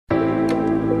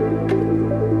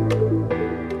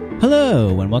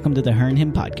Hello, and welcome to the Her and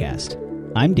Him podcast.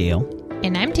 I'm Dale.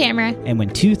 And I'm Tamara. And when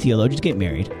two theologians get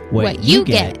married, what you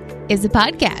get is a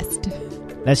podcast.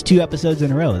 That's 2 episodes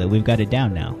in a row that we've got it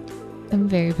down now. I'm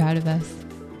very proud of us.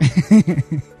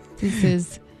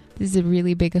 This is a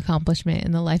really big accomplishment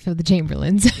in the life of the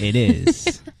Chamberlains. It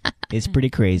is. It's pretty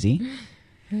crazy.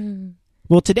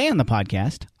 Well, today on the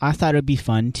podcast, I thought it would be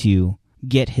fun to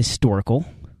get historical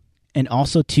and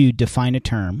also to define a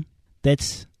term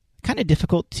that's kind of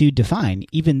difficult to define,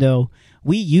 even though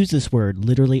we use this word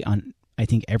literally on, I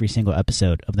think, every single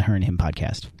episode of the Her and Him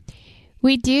podcast.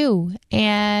 We do,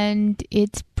 and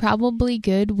it's probably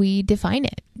good we define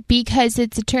it because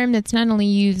it's a term that's not only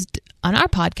used on our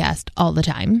podcast all the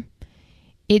time,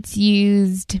 it's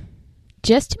used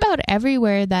just about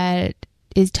everywhere that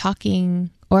is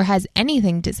talking or has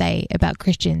anything to say about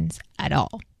Christians at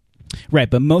all. Right,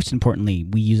 but most importantly,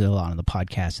 we use it a lot on the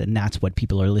podcast, and that's what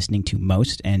people are listening to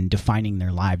most and defining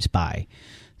their lives by.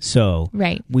 So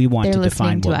right. We want They're to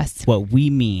define what we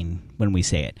mean when we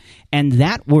say it. And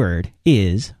that word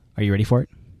is, are you ready for it?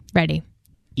 Ready.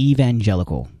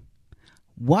 Evangelical.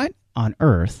 What on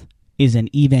earth is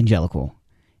an evangelical?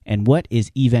 And what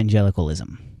is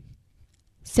evangelicalism?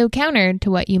 So counter to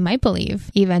what you might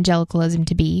believe evangelicalism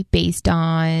to be based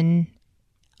on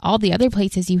all the other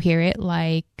places you hear it,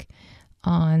 like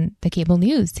on the cable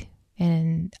news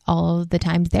and all of the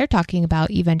times they're talking about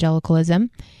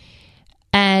evangelicalism.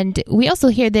 And we also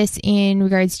hear this in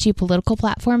regards to political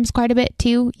platforms quite a bit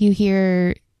too. You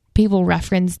hear people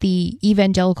reference the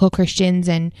evangelical Christians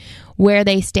and where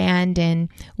they stand and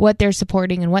what they're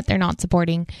supporting and what they're not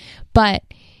supporting. But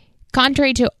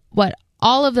contrary to what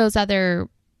all of those other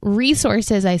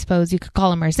resources, I suppose you could call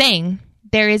them, are saying,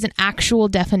 there is an actual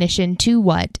definition to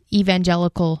what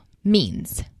evangelical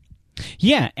means.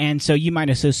 Yeah, and so you might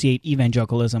associate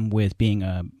evangelicalism with being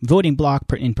a voting bloc,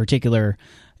 in particular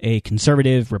a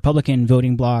conservative Republican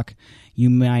voting bloc. You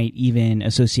might even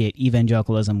associate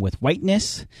evangelicalism with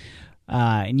whiteness,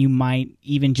 and you might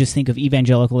even just think of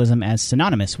evangelicalism as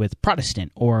synonymous with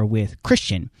Protestant or with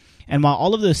Christian. And while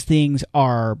all of those things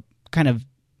are kind of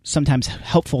sometimes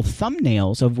helpful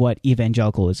thumbnails of what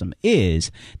evangelicalism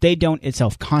is, they don't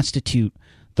itself constitute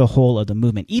the whole of the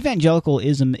movement.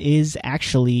 Evangelicalism is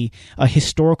actually a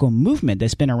historical movement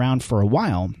that's been around for a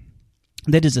while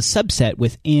that is a subset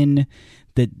within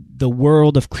the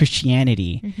world of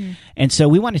Christianity. Mm-hmm. And so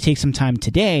we want to take some time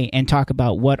today and talk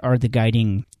about what are the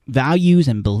guiding values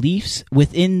and beliefs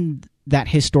within that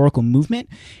historical movement,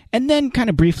 and then kind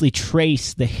of briefly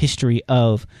trace the history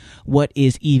of what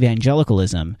is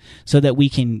evangelicalism so that we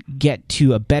can get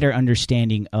to a better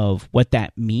understanding of what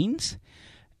that means.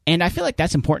 And I feel like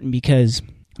that's important because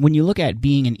when you look at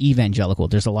being an evangelical,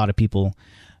 there's a lot of people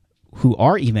who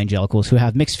are evangelicals who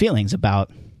have mixed feelings about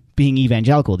being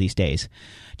evangelical these days,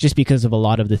 just because of a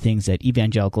lot of the things that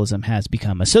evangelicalism has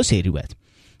become associated with.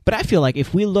 But I feel like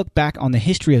if we look back on the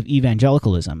history of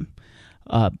evangelicalism,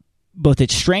 both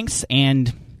its strengths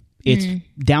and its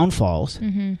downfalls,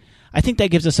 I think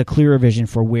that gives us a clearer vision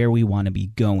for where we want to be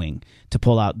going to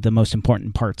pull out the most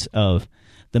important parts of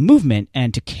the movement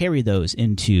and to carry those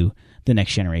into the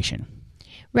next generation.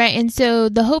 Right. And so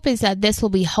the hope is that this will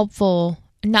be helpful,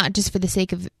 not just for the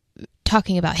sake of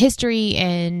talking about history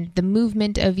and the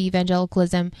movement of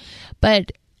evangelicalism,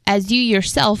 but as you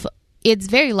yourself, it's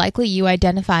very likely you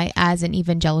identify as an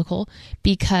evangelical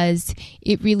because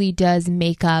it really does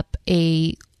make up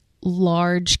a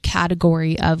large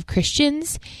category of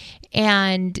Christians.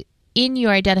 And in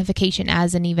your identification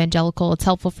as an evangelical, it's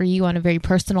helpful for you on a very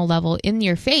personal level in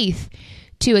your faith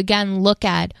to, again, look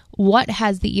at what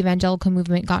has the evangelical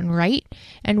movement gotten right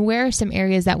and where are some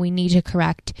areas that we need to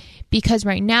correct. Because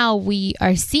right now we're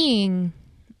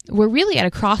really at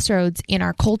a crossroads in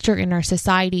our culture, in our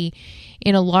society,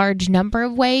 in a large number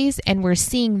of ways, and we're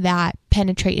seeing that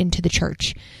penetrate into the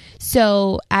church.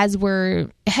 So as we're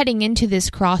heading into this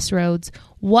crossroads,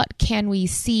 what can we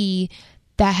see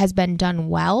that has been done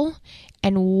well,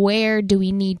 and where do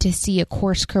we need to see a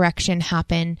course correction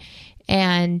happen?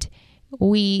 And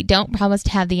we don't promise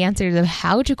to have the answers of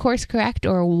how to course correct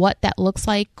or what that looks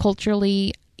like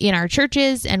culturally in our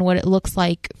churches and what it looks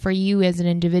like for you as an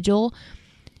individual.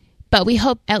 But we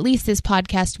hope at least this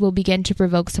podcast will begin to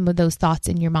provoke some of those thoughts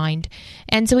in your mind.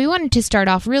 And so we wanted to start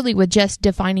off really with just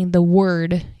defining the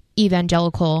word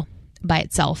evangelical by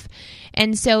itself.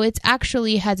 And so it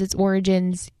actually has its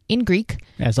origins in Greek.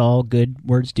 As all good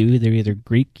words do, they're either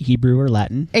Greek, Hebrew, or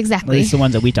Latin. Exactly. At least the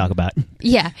ones that we talk about.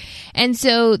 Yeah. And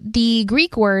so the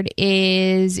Greek word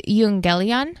is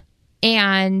euangelion,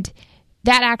 and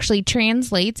that actually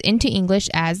translates into English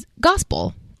as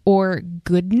gospel or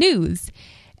good news.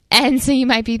 And so you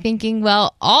might be thinking,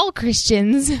 well, all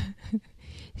Christians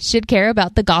should care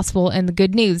about the gospel and the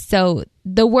good news. So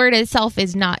the word itself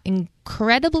is not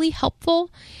incredibly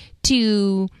helpful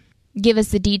to give us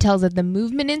the details of the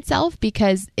movement itself,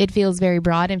 because it feels very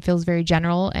broad and feels very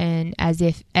general, and as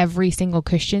if every single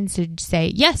Christian should say,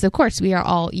 yes, of course, we are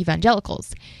all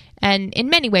evangelicals. And in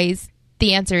many ways,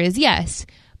 the answer is yes.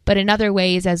 But in other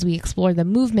ways, as we explore the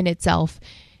movement itself,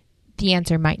 the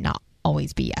answer might not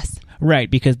always be yes.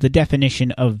 Right, because the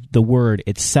definition of the word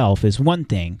itself is one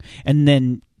thing, and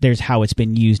then there's how it's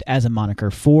been used as a moniker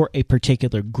for a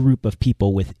particular group of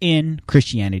people within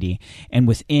Christianity and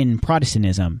within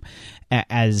Protestantism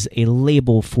as a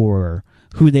label for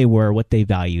who they were, what they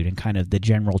valued, and kind of the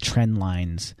general trend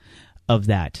lines of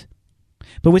that.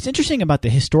 But what's interesting about the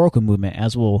historical movement,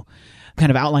 as we'll kind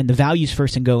of outline the values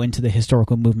first and go into the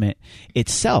historical movement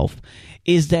itself,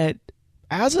 is that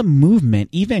as a movement,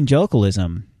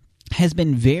 evangelicalism has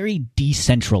been very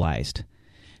decentralized.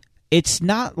 It's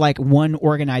not like one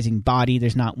organizing body.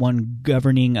 There's not one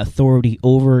governing authority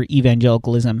over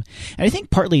evangelicalism. And I think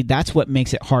partly that's what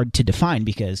makes it hard to define,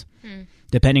 because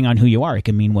depending on who you are, it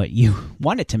can mean what you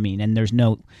want it to mean. And there's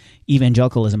no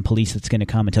evangelicalism police that's going to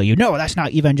come and tell you, no, that's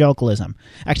not evangelicalism.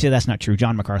 Actually, that's not true.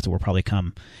 John MacArthur will probably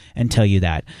come and tell you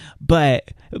that.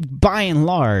 But by and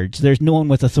large, there's no one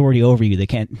with authority over you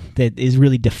that is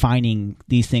really defining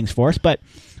these things for us. But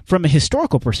from a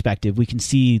historical perspective, we can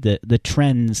see the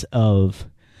trends of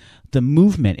the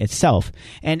movement itself.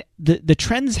 And the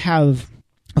trends have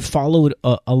followed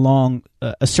along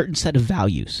a certain set of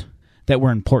values that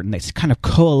were important, that's kind of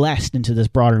coalesced into this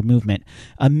broader movement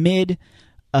amid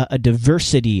a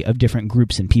diversity of different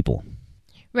groups and people.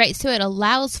 Right, so it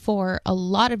allows for a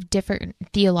lot of different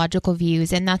theological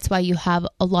views, and that's why you have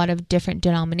a lot of different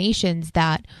denominations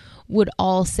that would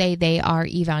all say they are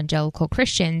evangelical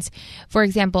Christians. For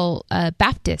example,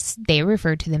 Baptists, they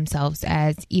refer to themselves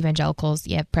as evangelicals.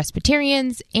 You have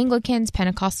Presbyterians, Anglicans,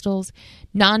 Pentecostals,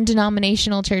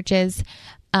 non-denominational churches,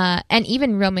 and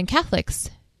even Roman Catholics.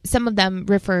 Some of them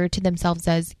refer to themselves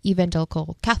as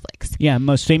evangelical Catholics. Yeah,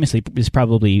 most famously is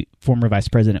probably former Vice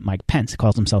President Mike Pence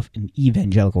calls himself an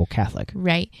evangelical Catholic.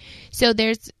 Right. So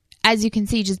there's, as you can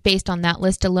see, just based on that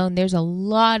list alone, there's a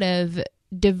lot of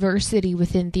diversity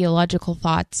within theological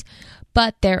thoughts,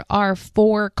 but there are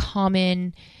 4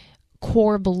 common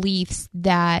core beliefs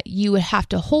that you would have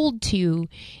to hold to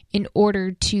in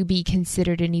order to be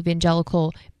considered an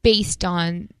evangelical based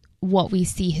on what we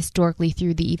see historically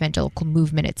through the evangelical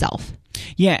movement itself.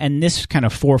 Yeah, and this kind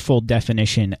of fourfold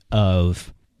definition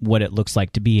of what it looks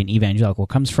like to be an evangelical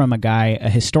comes from a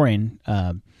historian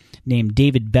named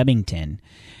David Bebbington,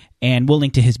 and we'll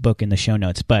link to his book in the show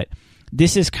notes, but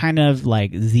this is kind of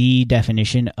like the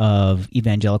definition of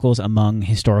evangelicals among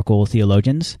historical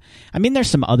theologians. I mean, there's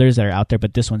some others that are out there,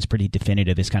 but this one's pretty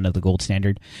definitive. It's kind of the gold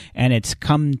standard. And it's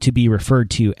come to be referred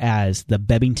to as the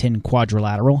Bebbington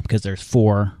Quadrilateral because there's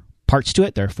 4 parts to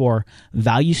it. There are 4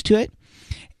 values to it.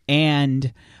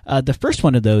 And the first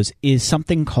one of those is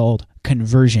something called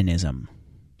conversionism.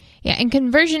 Yeah, and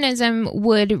conversionism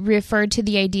would refer to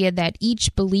the idea that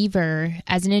each believer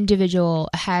as an individual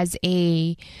has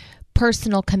a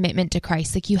personal commitment to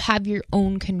Christ. Like you have your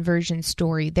own conversion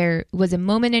story. There was a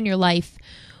moment in your life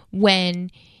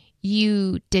when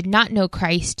you did not know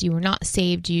Christ, you were not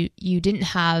saved, you didn't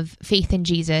have faith in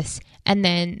Jesus, and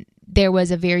then there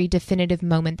was a very definitive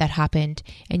moment that happened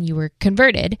and you were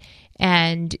converted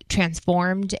and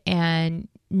transformed, and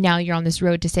now you're on this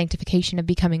road to sanctification of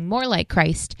becoming more like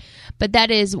Christ. But that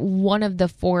is one of the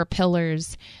 4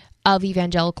 pillars of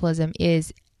evangelicalism,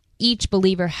 is each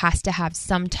believer has to have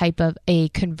some type of a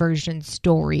conversion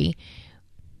story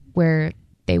where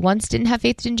they once didn't have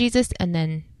faith in Jesus and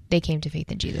then they came to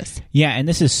faith in Jesus. Yeah, and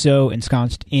this is so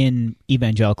ensconced in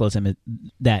evangelicalism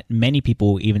that many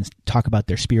people even talk about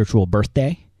their spiritual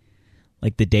birthday,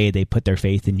 like the day they put their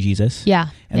faith in Jesus. Yeah.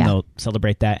 And they'll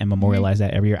celebrate that and memorialize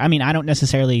that every year. I mean, I'm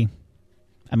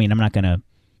not going to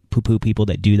poo-poo people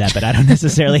that do that, but I don't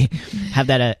necessarily have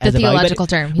that as a theological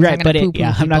value. Term. He's right, but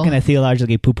I'm not going to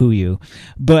theologically poo-poo you.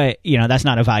 But, that's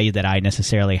not a value that I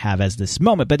necessarily have as this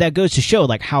moment. But that goes to show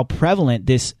like how prevalent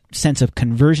this sense of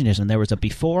conversionism. There was a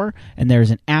before and there's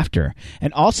an after.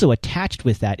 And also attached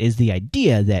with that is the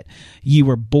idea that you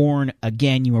were born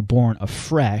again, you were born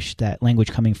afresh, that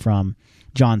language coming from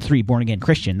John 3, born again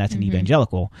Christian, that's an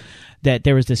evangelical, that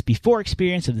there was this before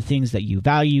experience of the things that you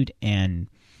valued and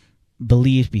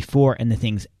believed before and the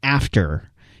things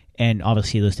after, and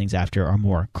obviously those things after are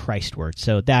more Christward.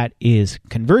 So that is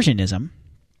conversionism.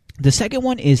 The second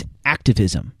one is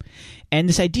activism. And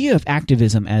this idea of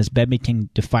activism, as Bebbington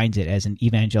defines it as an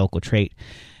evangelical trait,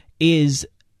 is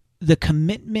the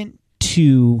commitment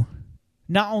to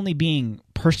not only being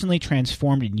personally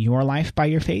transformed in your life by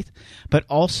your faith, but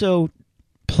also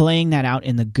playing that out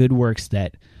in the good works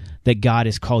that God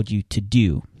has called you to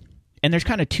do. And there's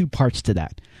kind of two parts to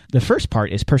that. The first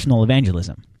part is personal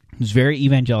evangelism. It's very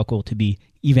evangelical to be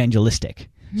evangelistic.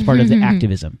 It's part of the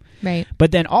activism. Right.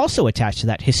 But then also attached to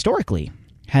that historically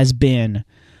has been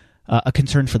a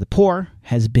concern for the poor,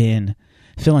 has been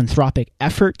philanthropic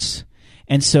efforts.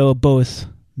 And so both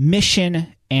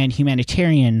mission and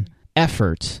humanitarian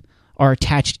efforts are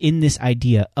attached in this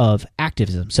idea of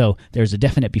activism. So there's a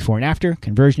definite before and after,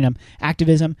 conversion,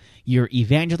 activism, you're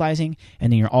evangelizing,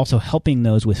 and then you're also helping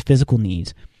those with physical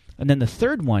needs. And then the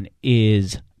third one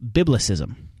is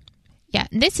biblicism. Yeah,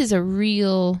 this is a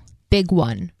real big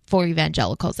one for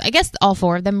evangelicals. I guess all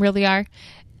four of them really are.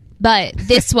 But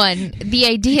this one, the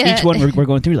idea... Each one we're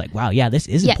going through like, wow, yeah, this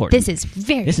is important. This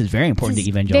is very important to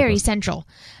evangelicals. Very central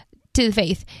to the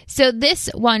faith. So this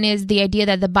one is the idea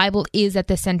that the Bible is at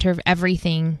the center of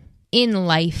everything in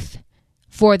life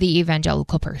for the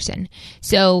evangelical person.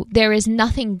 So there is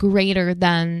nothing greater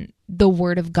than the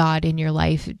Word of God in your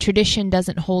life. Tradition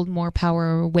doesn't hold more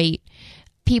power or weight.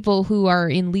 People who are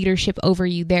in leadership over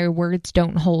you, their words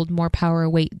don't hold more power or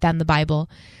weight than the Bible.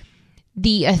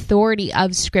 The authority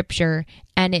of Scripture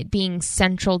and it being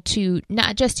central to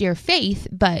not just your faith,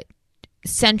 but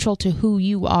central to who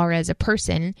you are as a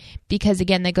person, because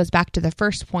again, that goes back to the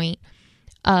first point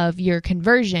of your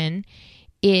conversion,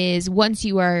 is once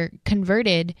you are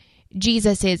converted,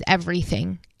 Jesus is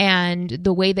everything. And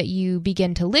the way that you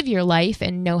begin to live your life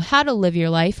and know how to live your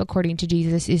life according to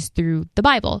Jesus is through the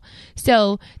Bible.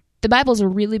 So the Bible is a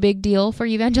really big deal for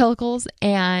evangelicals,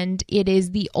 and it is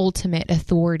the ultimate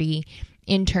authority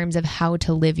in terms of how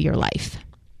to live your life.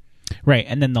 Right.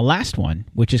 And then the last one,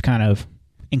 which is kind of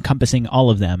encompassing all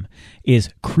of them, is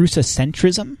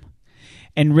crucicentrism.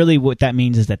 And really what that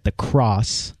means is that the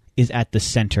cross is at the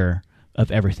center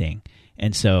of everything.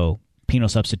 And so penal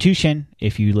substitution,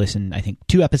 if you listen, I think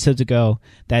 2 episodes ago,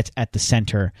 that's at the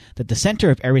center. That the center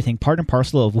of everything, part and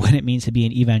parcel of what it means to be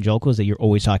an evangelical, is that you're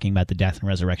always talking about the death and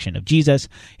resurrection of Jesus.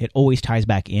 It always ties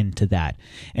back into that.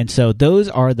 And so those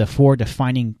are the 4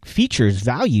 defining features,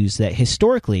 values that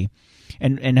historically,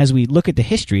 and as we look at the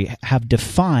history, have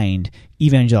defined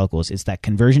evangelicals. It's that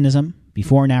conversionism,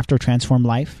 before and after transformed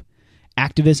life,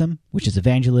 activism, which is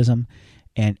evangelism,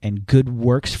 and good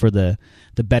works for the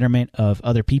betterment of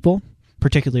other people,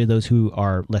 particularly those who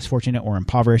are less fortunate or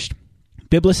impoverished.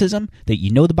 Biblicism, that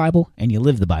you know the Bible and you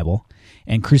live the Bible.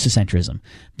 And crucicentrism,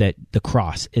 that the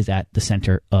cross is at the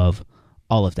center of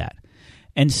all of that.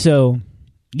 And so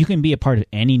you can be a part of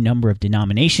any number of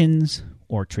denominations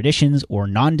or traditions or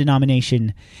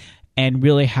non-denomination and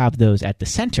really have those at the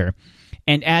center.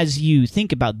 And as you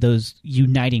think about those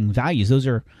uniting values, those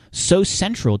are so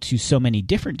central to so many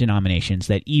different denominations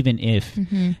that even if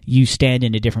you stand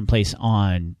in a different place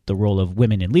on the role of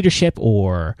women in leadership,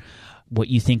 or what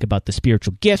you think about the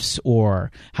spiritual gifts,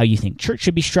 or how you think church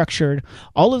should be structured,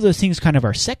 all of those things kind of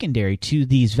are secondary to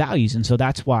these values. And so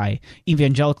that's why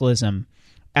evangelicalism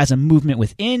as a movement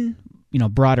within,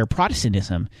 broader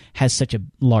Protestantism has such a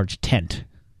large tent.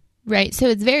 Right. So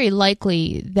it's very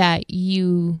likely that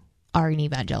you are an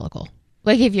evangelical.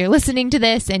 Like if you're listening to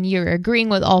this and you're agreeing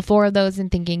with all 4 of those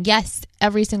and thinking, yes,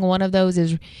 every single one of those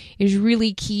is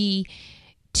really key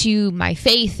to my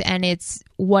faith, and it's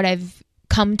what I've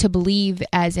come to believe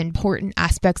as important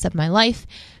aspects of my life,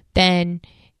 then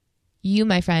you,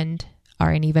 my friend,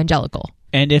 are an evangelical.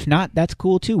 And if not, that's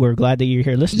cool too. We're glad that you're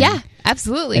here listening. Yeah,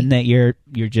 absolutely. And that you're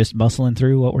just muscling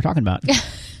through what we're talking about.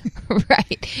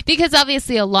 Right. Because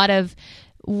obviously a lot of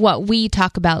what we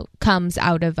talk about comes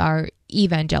out of our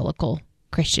evangelical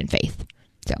Christian faith.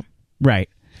 So right.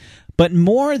 But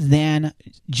more than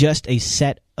just a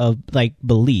set of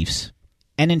beliefs.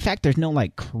 And in fact, there's no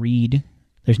creed.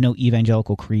 There's no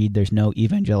evangelical creed. There's no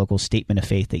evangelical statement of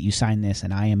faith that you sign this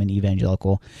and I am an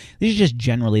evangelical. These are just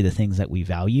generally the things that we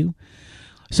value.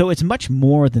 So it's much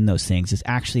more than those things. It's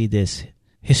actually this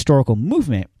historical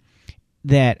movement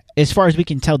that, as far as we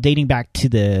can tell, dating back to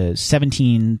the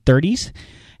 1730s,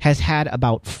 has had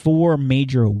about 4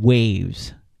 major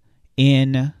waves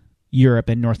in Europe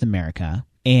and North America.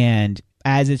 And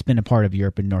as it's been a part of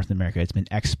Europe and North America, it's been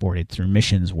exported through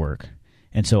missions work.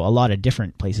 And so a lot of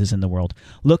different places in the world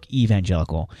look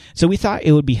evangelical. So we thought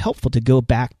it would be helpful to go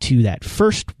back to that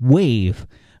first wave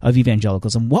of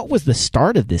evangelicalism. What was the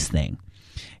start of this thing?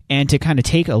 And to kind of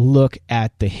take a look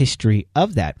at the history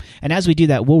of that. And as we do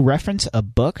that, we'll reference a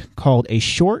book called A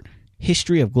Short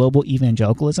History of Global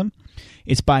Evangelicalism.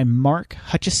 It's by Mark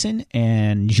Hutchison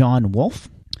and John Wolfe.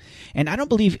 And I don't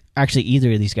believe actually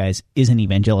either of these guys is an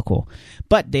evangelical,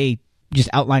 but they just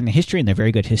outline the history, and they're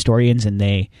very good historians, and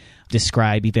they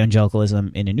describe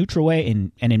evangelicalism in a neutral way,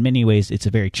 and in many ways it's a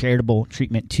very charitable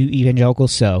treatment to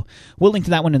evangelicals. So we'll link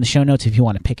to that one in the show notes if you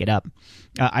want to pick it up.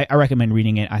 I recommend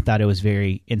reading it. I thought it was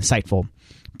very insightful.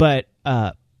 But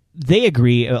they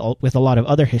agree with a lot of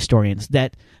other historians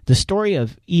that the story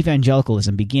of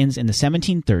evangelicalism begins in the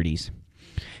 1730s,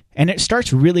 and it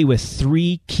starts really with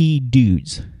three key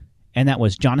dudes, and that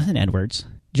was Jonathan Edwards,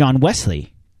 John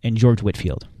Wesley, and George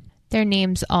Whitefield. Their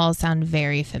names all sound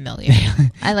very familiar.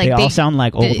 They all sound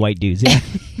like old white dudes. Yeah.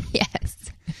 Yes.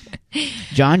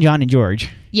 John, and George.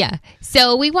 Yeah.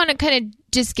 So we want to kind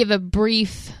of just give a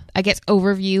brief, I guess,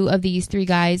 overview of these three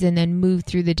guys and then move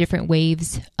through the different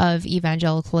waves of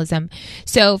evangelicalism.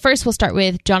 So first we'll start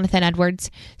with Jonathan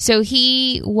Edwards. So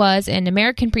he was an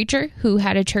American preacher who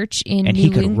had a church in New England. And he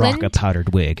could rock a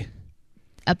powdered wig.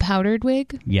 A powdered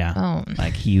wig? Yeah. Oh.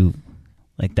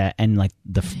 Like that, and like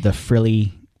the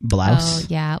frilly blouse. Oh,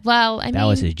 yeah. Well, I mean, that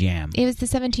was his jam. It was the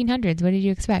 1700s. What did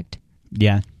you expect?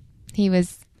 Yeah. He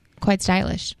was quite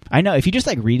stylish. I know. If you just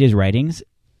like read his writings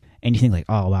and you think like,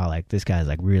 oh, wow, like this guy's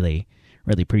like really,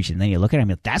 really preaching. And then you look at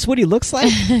him and that's what he looks like?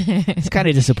 It's kind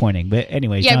of disappointing. But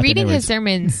anyway. Yeah, reading his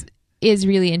sermons is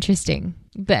really interesting.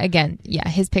 But again, yeah,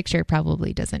 his picture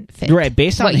probably doesn't fit. Right.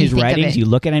 Based on his writings, you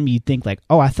look at him, you think like,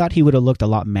 oh, I thought he would have looked a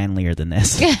lot manlier than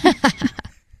this.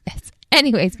 Yes.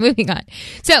 Anyways, moving on.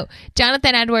 So,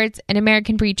 Jonathan Edwards, an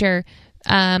American preacher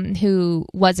who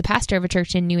was a pastor of a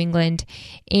church in New England,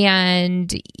 and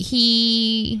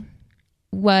he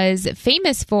was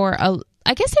famous for,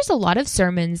 I guess there's a lot of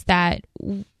sermons that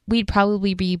we'd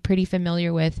probably be pretty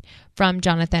familiar with from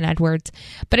Jonathan Edwards.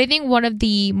 But I think one of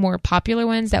the more popular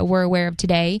ones that we're aware of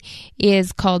today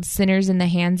is called Sinners in the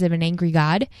Hands of an Angry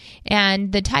God.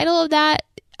 And the title of that,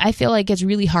 I feel like, is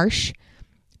really harsh.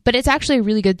 But it's actually a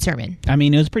really good sermon. I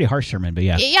mean, it was a pretty harsh sermon, but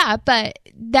yeah. Yeah, but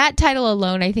that title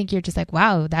alone, I think you're just like,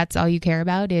 wow, that's all you care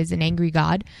about is an angry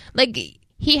God. Like,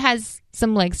 he has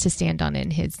some legs to stand on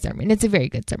in his sermon. It's a very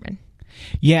good sermon.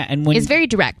 Yeah, and when... It's very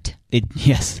direct.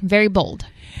 Yes. Very bold.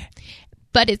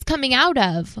 But it's coming out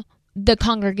of the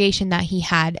congregation that he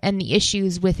had and the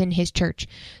issues within his church.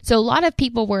 So a lot of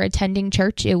people were attending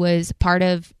church. It was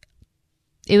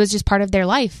just part of their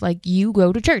life. Like, you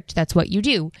go to church. That's what you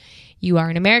do. You are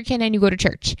an American and you go to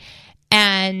church.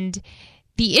 And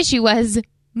the issue was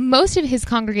most of his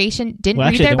congregation didn't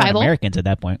read their Bible. They weren't Americans at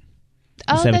that point.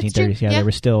 Oh, the 1730s. That's true. Yeah, they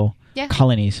were still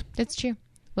colonies. That's true.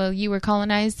 Well, you were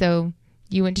colonized, so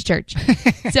you went to church.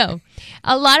 So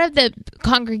a lot of the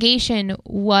congregation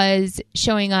was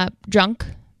showing up drunk.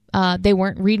 They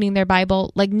weren't reading their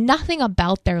Bible. Like, nothing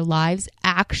about their lives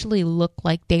actually looked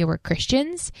like they were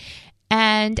Christians.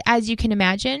 And as you can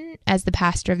imagine, as the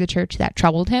pastor of the church, that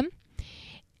troubled him.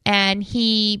 And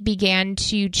he began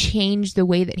to change the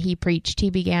way that he preached. He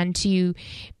began to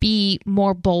be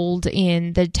more bold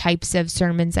in the types of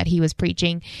sermons that he was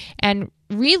preaching, and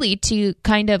really to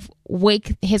kind of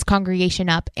wake his congregation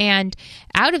up. And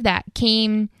out of that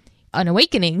came an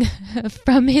awakening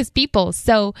from his people.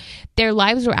 So their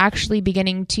lives were actually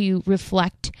beginning to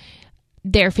reflect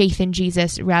their faith in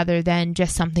Jesus rather than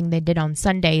just something they did on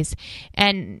Sundays.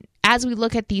 And as we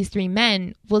look at these three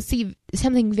men, we'll see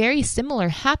something very similar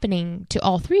happening to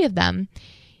all three of them.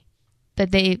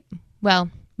 That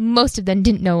most of them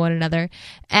didn't know one another.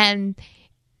 And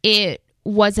it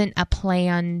wasn't a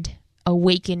planned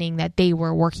awakening that they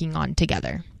were working on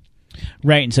together.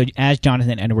 Right. And so as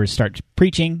Jonathan Edwards starts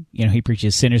preaching, he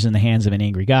preaches sinners in the hands of an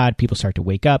angry God. People start to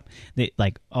wake up.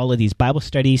 All of these Bible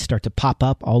studies start to pop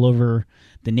up all over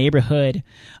the neighborhood.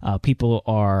 People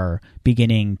are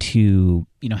beginning to,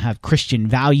 have Christian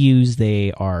values.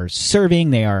 They are serving.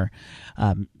 They are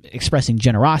expressing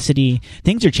generosity.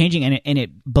 Things are changing, and it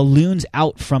balloons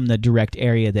out from the direct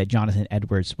area that Jonathan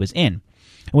Edwards was in.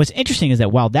 And what's interesting is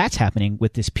that while that's happening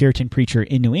with this Puritan preacher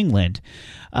in New England,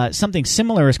 something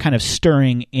similar is kind of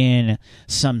stirring in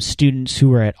some students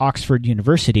who are at Oxford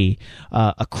University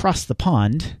across the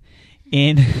pond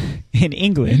in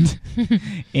England,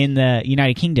 in the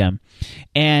United Kingdom.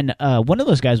 And one of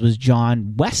those guys was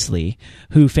John Wesley,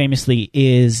 who famously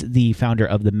is the founder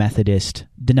of the Methodist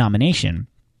denomination.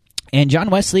 And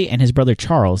John Wesley and his brother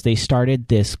Charles, they started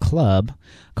this club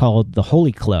called the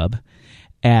Holy Club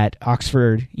at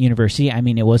Oxford University. I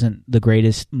mean, it wasn't the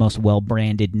greatest, most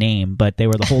well-branded name, but they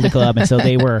were the Holy Club, and so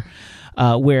they were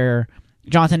where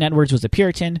Jonathan Edwards was a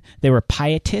Puritan. They were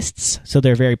pietists, so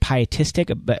they're very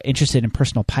pietistic, but interested in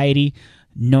personal piety,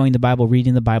 knowing the Bible,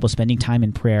 reading the Bible, spending time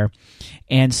in prayer.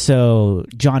 And so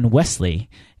John Wesley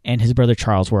and his brother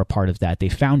Charles were a part of that. They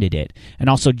founded it. And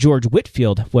also George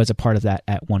Whitefield was a part of that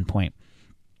at one point.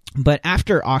 But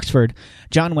after Oxford,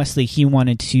 John Wesley, he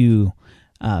wanted to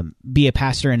be a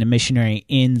pastor and a missionary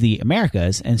in the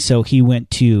Americas, and so he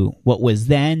went to what was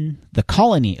then the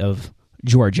colony of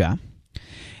Georgia,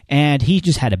 and he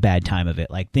just had a bad time of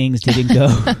it. Like, things didn't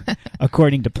go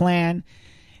according to plan.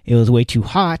 It was way too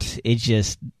hot. It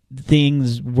just,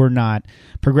 things were not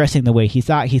progressing the way he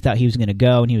thought. He thought he was going to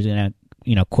go, and he was going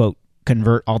to, quote,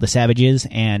 convert all the savages,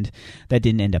 and that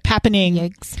didn't end up happening.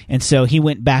 Yikes. And so he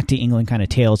went back to England, kind of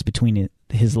tails between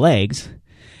his legs,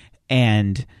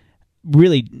 and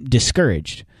really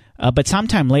discouraged. But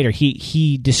sometime later,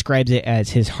 he describes it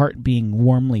as his heart being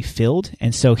warmly filled,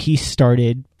 and so he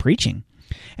started preaching.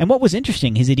 And what was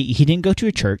interesting is that he didn't go to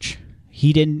a church.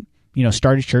 He didn't,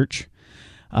 start a church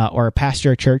or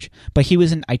pastor a church, but he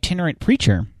was an itinerant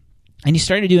preacher. And he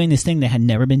started doing this thing that had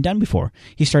never been done before.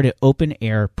 He started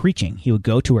open-air preaching. He would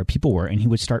go to where people were, and he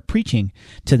would start preaching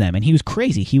to them. And he was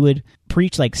crazy. He would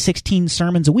preach like 16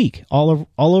 sermons a week all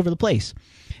over the place.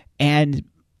 And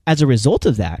as a result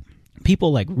of that,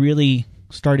 people really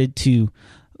started to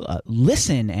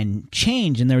listen and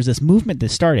change, and there was this movement that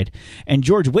started. And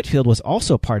George Whitefield was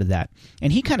also part of that.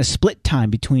 And he kind of split time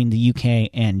between the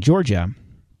UK and Georgia,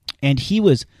 and he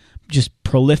was just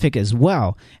prolific as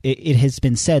well. It has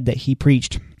been said that he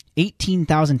preached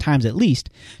 18,000 times at least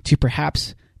to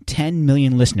perhaps 10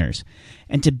 million listeners.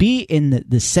 And to be in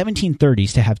the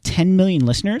 1730s, to have 10 million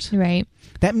listeners, right?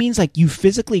 That means you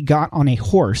physically got on a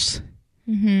horse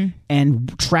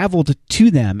and traveled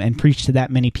to them and preached to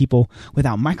that many people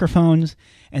without microphones.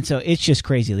 And so it's just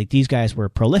crazy. These guys were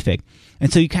prolific.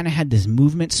 And so you kind of had this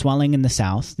movement swelling in the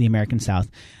South, the American South.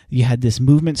 You had this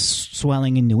movement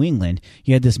swelling in New England.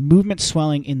 You had this movement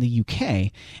swelling in the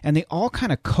UK. And they all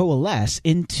kind of coalesce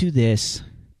into this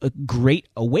great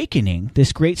awakening,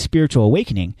 this great spiritual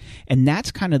awakening. And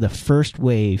that's kind of the first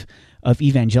wave of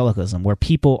evangelicalism, where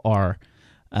people are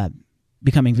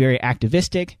becoming very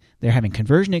activistic. They're having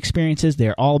conversion experiences.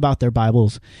 They're all about their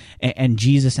Bibles, and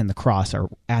Jesus and the cross are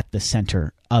at the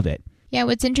center of it. Yeah,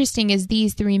 what's interesting is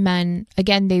these three men,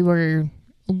 again, they were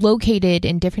located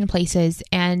in different places,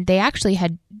 and they actually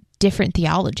had different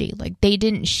theology. They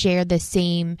didn't share the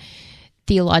same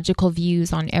theological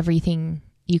views on everything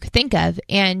you could think of,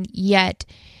 and yet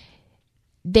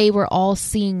they were all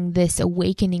seeing this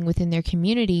awakening within their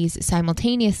communities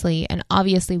simultaneously. And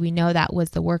obviously we know that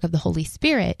was the work of the Holy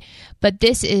Spirit, but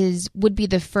this would be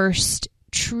the first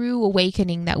true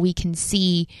awakening that we can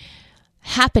see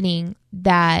happening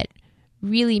that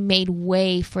really made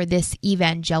way for this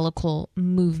evangelical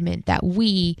movement that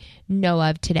we know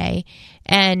of today.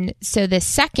 And so the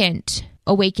second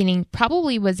awakening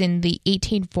probably was in the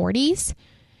 1840s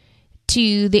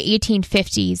to the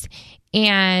 1850s.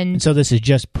 And so this is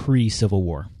just pre-Civil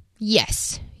War.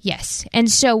 Yes. And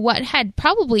so what had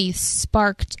probably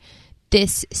sparked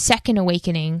this second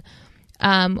awakening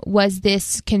was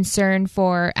this concern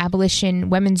for abolition,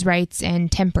 women's rights,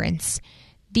 and temperance.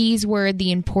 These were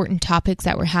the important topics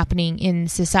that were happening in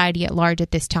society at large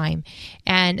at this time.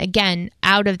 And again,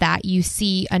 out of that, you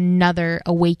see another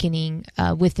awakening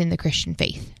within the Christian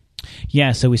faith.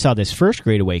 Yeah, so we saw this first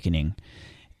Great Awakening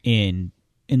in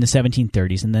the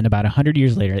 1730s, and then about 100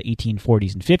 years later, the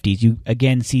 1840s and 50s, you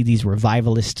again see these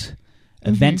revivalist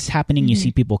events happening. You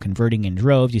see people converting in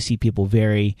droves. You see people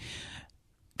very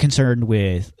concerned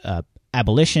with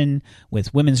abolition,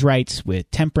 with women's rights, with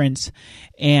temperance.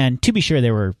 And to be sure,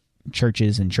 there were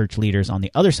churches and church leaders on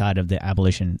the other side of the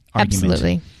abolition argument.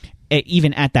 Absolutely.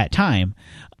 Even at that time.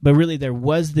 But really, there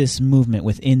was this movement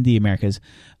within the Americas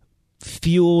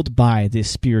fueled by this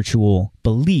spiritual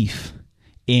belief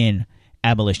in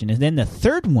abolition. And then the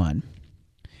third one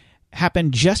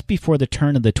happened just before the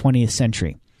turn of the 20th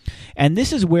century. And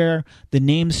this is where the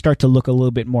names start to look a little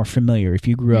bit more familiar if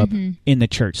you grew up in the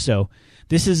church. So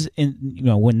this is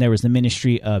when there was the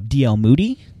ministry of D.L.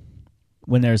 Moody,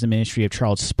 when there was the ministry of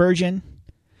Charles Spurgeon,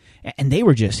 and they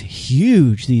were just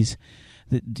huge. The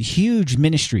huge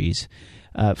ministries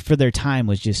for their time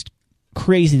was just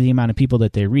crazy, the amount of people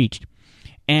that they reached.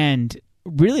 And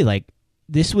really,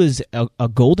 this was a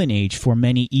golden age for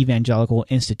many evangelical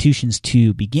institutions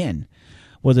to begin,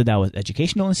 whether that was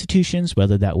educational institutions,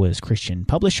 whether that was Christian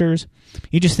publishers.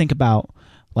 You just think about,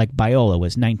 Biola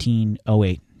was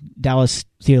 1908. Dallas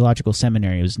Theological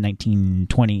Seminary was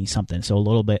 1920-something, so a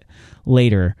little bit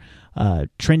later.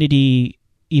 Trinity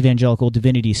Evangelical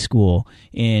Divinity School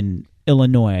in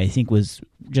Illinois, I think, was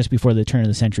just before the turn of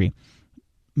the century.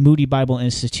 Moody Bible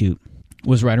Institute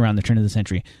was right around the turn of the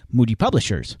century. Moody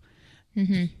Publishers.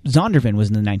 Zondervan was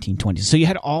in the 1920s. So you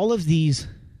had all of these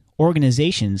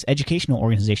organizations, educational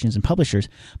organizations and publishers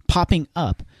popping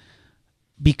up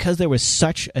because there was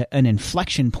such an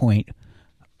inflection point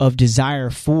of desire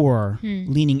for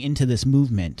leaning into this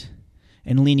movement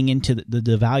and leaning into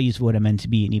the values of what it meant to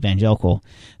be an evangelical,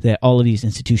 that all of these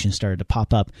institutions started to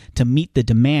pop up to meet the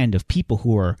demand of people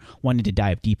who are wanting to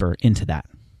dive deeper into that.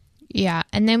 Yeah,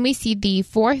 and then we see the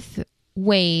fourth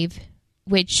wave,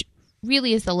 which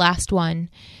really is the last one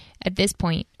at this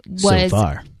point. Was, so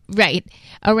far. Right,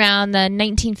 around the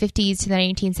 1950s to the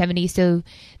 1970s. So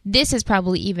this is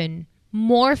probably even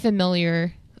more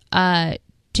familiar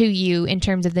to you in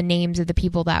terms of the names of the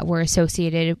people that were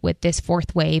associated with this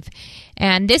fourth wave.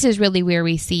 And this is really where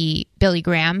we see Billy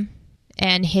Graham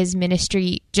and his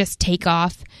ministry just take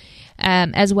off,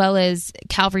 as well as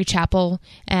Calvary Chapel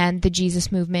and the Jesus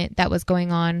movement that was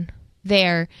going on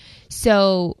there.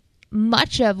 So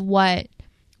much of what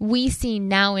we see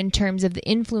now in terms of the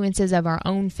influences of our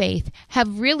own faith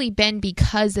have really been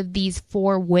because of these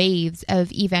four waves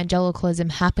of evangelicalism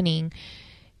happening.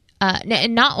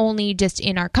 And not only just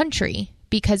in our country,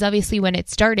 because obviously when it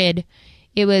started,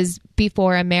 it was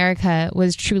before America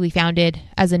was truly founded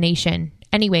as a nation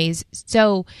anyways.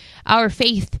 So our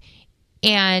faith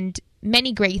and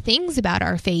many great things about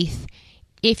our faith,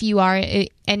 if you are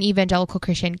an evangelical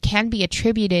Christian, can be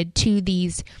attributed to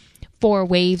these four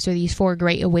waves or these four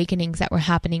great awakenings that were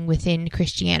happening within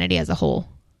Christianity as a whole.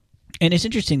 And it's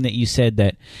interesting that you said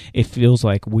that it feels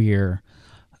like we're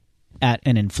at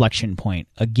an inflection point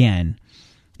again,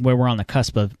 where we're on the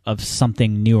cusp of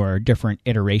something new or a different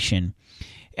iteration.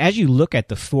 As you look at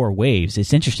the four waves,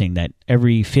 it's interesting that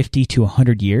every 50 to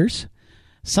 100 years,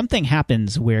 something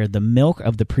happens where the milk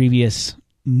of the previous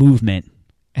movement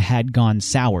had gone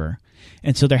sour.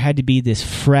 And so there had to be this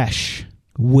fresh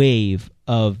wave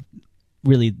of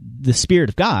really the Spirit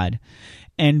of God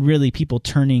and really people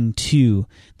turning to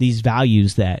these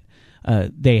values that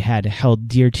they had held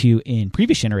dear to in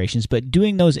previous generations, but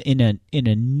doing those in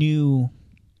a new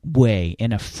way,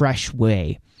 in a fresh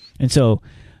way. And so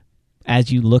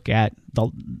as you look at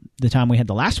the time we had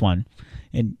the last one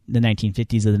in the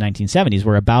 1950s or the 1970s,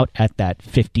 we're about at that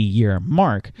 50-year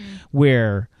mark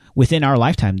where within our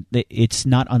lifetime, it's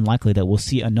not unlikely that we'll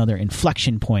see another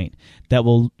inflection point that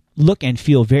will look and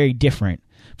feel very different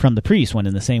from the previous one,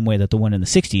 in the same way that the one in the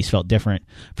 60s felt different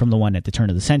from the one at the turn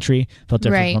of the century, felt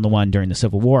different from the one during the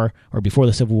Civil War or before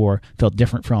the Civil War, felt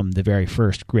different from the very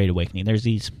first Great Awakening. There's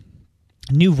these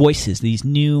new voices, these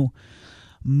new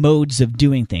modes of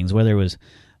doing things, whether it was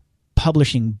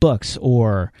publishing books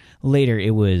or later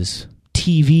it was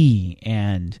TV,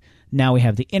 and now we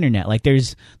have the internet. Like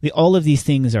there's all of these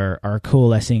things are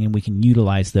coalescing, and we can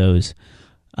utilize those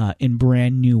in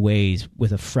brand new ways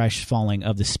with a fresh falling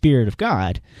of the Spirit of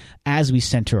God as we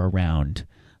center around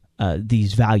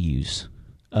these values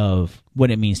of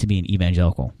what it means to be an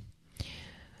evangelical.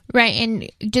 Right, and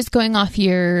just going off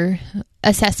your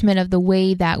assessment of the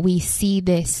way that we see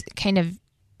this kind of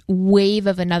wave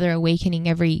of another awakening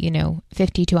every,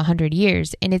 50 to 100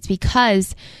 years, and it's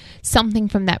because something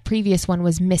from that previous one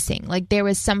was missing. Like there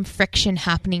was some friction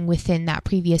happening within that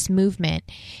previous movement,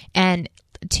 and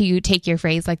to take your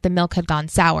phrase, like the milk had gone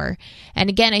sour. And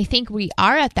again, I think we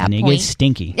are at that point. And it gets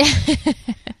stinky.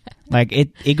 Like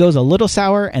it goes a little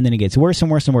sour, and then it gets worse and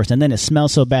worse and worse, and then it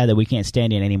smells so bad that we can't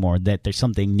stand it anymore, that there's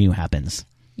something new happens.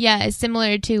 Yeah, it's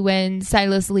similar to when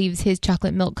Silas leaves his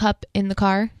chocolate milk cup in the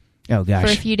car. Oh, gosh.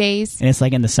 For a few days. And it's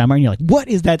like in the summer, and you're like, what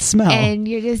is that smell? And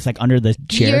you're just... It's like under the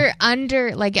chair. You're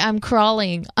under, like I'm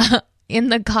crawling in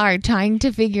the car trying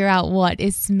to figure out what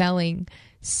is smelling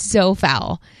so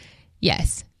foul.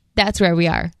 Yes, that's where we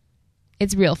are.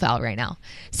 It's real foul right now.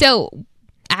 So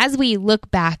as we look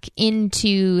back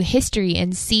into history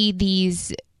and see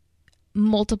these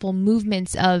multiple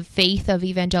movements of faith, of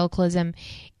evangelicalism,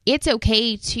 it's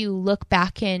okay to look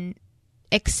back and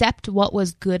accept what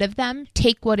was good of them,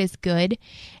 take what is good,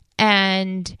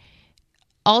 and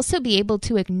also be able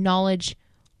to acknowledge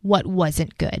what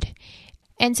wasn't good.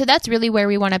 And so that's really where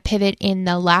we want to pivot in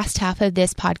the last half of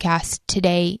this podcast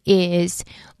today, is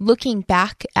looking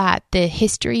back at the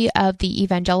history of the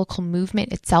evangelical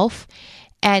movement itself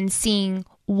and seeing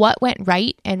what went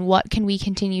right and what can we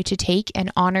continue to take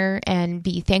and honor and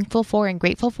be thankful for and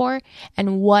grateful for,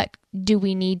 and what do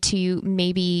we need to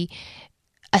maybe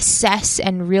assess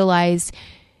and realize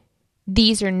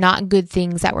these are not good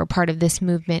things that were part of this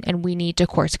movement and we need to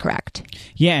course correct.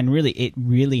 Yeah, and really, it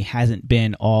really hasn't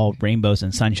been all rainbows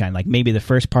and sunshine. Like maybe the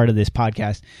first part of this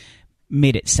podcast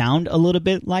made it sound a little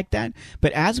bit like that.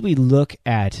 But as we look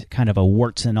at kind of a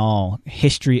warts and all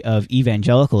history of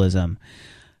evangelicalism,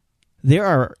 there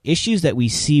are issues that we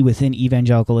see within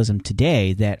evangelicalism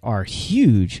today that are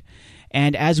huge.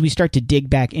 And as we start to dig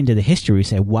back into the history, we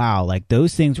say, wow, like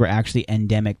those things were actually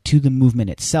endemic to the movement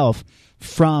itself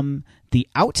from the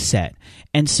outset.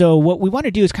 And so what we want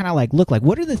to do is kind of like look like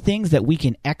what are the things that we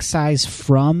can excise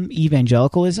from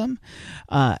evangelicalism,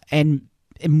 and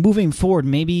moving forward,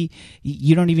 maybe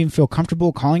you don't even feel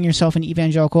comfortable calling yourself an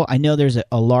evangelical. I know there's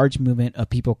a large movement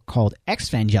of people called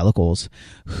ex-evangelicals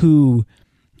who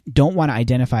don't want to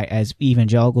identify as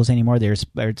evangelicals anymore. There's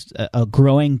a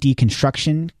growing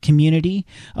deconstruction community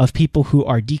of people who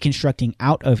are deconstructing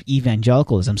out of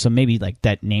evangelicalism. So maybe like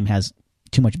that name has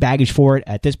too much baggage for it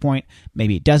at this point.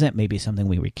 Maybe it doesn't. Maybe it's something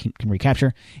we can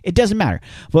recapture. It doesn't matter.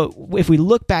 But if we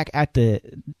look back at the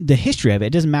history of it,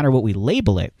 it doesn't matter what we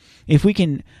label it. If we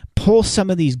can pull some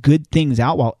of these good things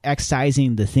out while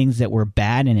excising the things that were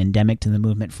bad and endemic to the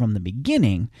movement from the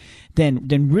beginning, then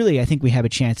really I think we have a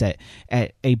chance at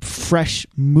a fresh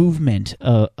movement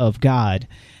of God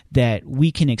that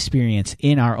we can experience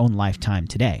in our own lifetime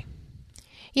today.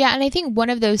 Yeah, and I think one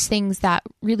of those things that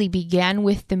really began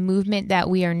with the movement that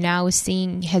we are now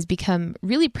seeing has become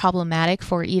really problematic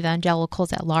for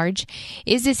evangelicals at large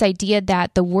is this idea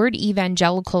that the word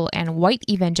evangelical and white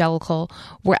evangelical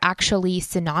were actually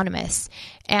synonymous.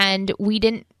 And we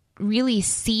didn't really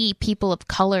see people of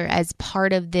color as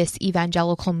part of this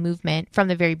evangelical movement from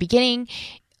the very beginning,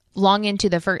 long into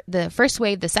the first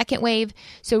wave, the second wave.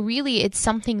 So really, it's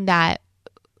something that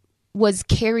was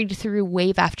carried through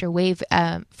wave after wave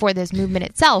for this movement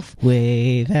itself.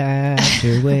 Wave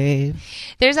after wave.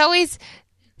 There's always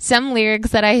some lyrics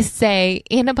that I say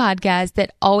in a podcast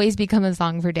that always become a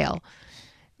song for Dale.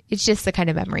 It's just the kind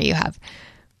of memory you have.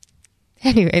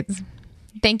 Anyways,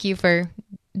 thank you for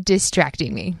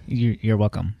distracting me. You're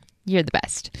welcome. You're the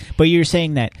best. But you're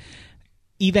saying that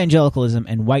evangelicalism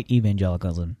and white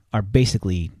evangelicalism are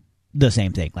basically the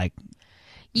same thing, like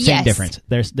same difference.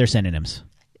 They're synonyms.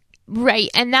 Right.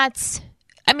 And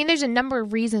there's a number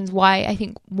of reasons why. I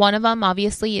think one of them,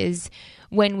 obviously, is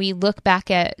when we look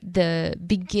back at the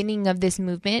beginning of this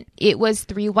movement, it was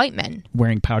 3 white men.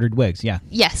 Wearing powdered wigs, yeah.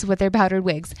 Yes, with their powdered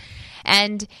wigs.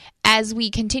 And as we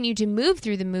continue to move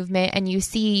through the movement and you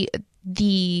see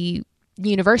the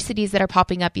universities that are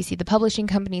popping up, you see the publishing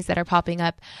companies that are popping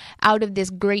up out of this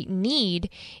great need,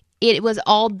 it was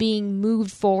all being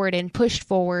moved forward and pushed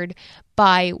forward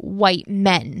by white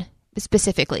men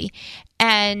specifically.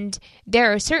 And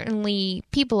there are certainly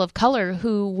people of color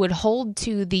who would hold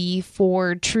to the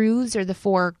 4 truths or the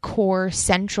 4 core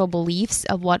central beliefs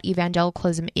of what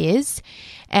evangelicalism is.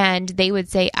 And they would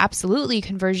say, absolutely,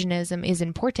 conversionism is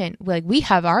important. Like, we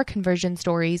have our conversion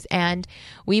stories and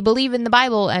we believe in the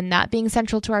Bible and that being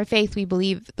central to our faith. We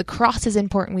believe the cross is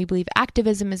important. We believe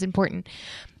activism is important.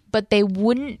 But they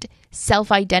wouldn't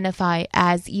self-identify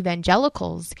as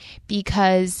evangelicals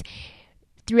because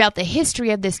throughout the history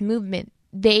of this movement,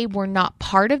 they were not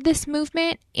part of this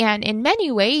movement. And in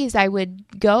many ways, I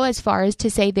would go as far as to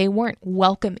say they weren't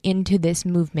welcome into this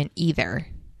movement either,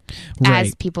 right,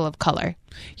 as people of color.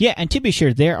 Yeah, and to be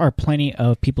sure, there are plenty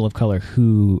of people of color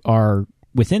who are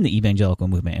within the evangelical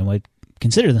movement and would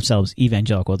consider themselves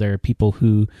evangelical. There are people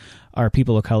who are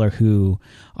people of color who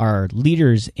are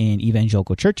leaders in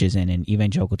evangelical churches and in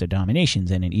evangelical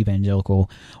denominations and in evangelical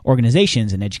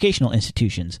organizations and educational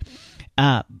institutions.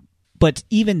 But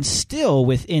even still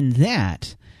within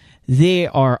that, they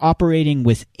are operating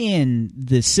within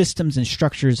the systems and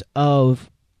structures of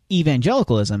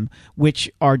evangelicalism, which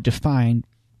are defined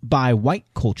by white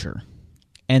culture.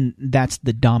 And that's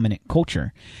the dominant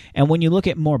culture. And when you look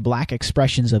at more black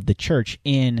expressions of the church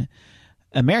in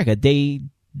America, they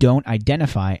don't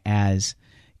identify as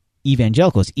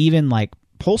evangelicals. Even like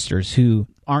pollsters who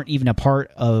aren't even a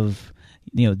part of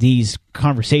these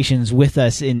conversations with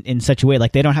us in such a way,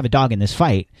 like they don't have a dog in this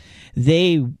fight.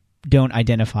 They don't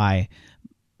identify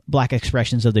black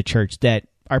expressions of the church that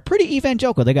are pretty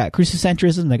evangelical. They got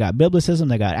crucicentrism, they got biblicism,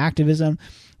 they got activism,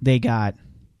 they got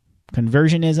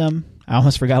conversionism. I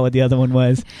almost forgot what the other one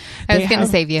was. I was going to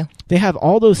save you. They have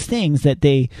all those things that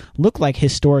they look like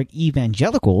historic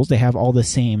evangelicals. They have all the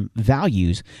same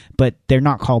values, but they're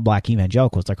not called black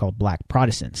evangelicals. They're called black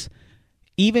Protestants.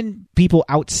 Even people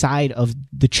outside of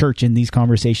the church in these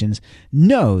conversations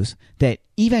knows that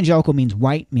evangelical means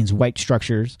white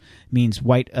structures, means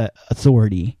white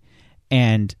authority,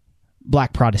 and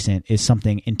black Protestant is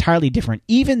something entirely different,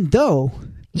 even though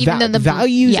the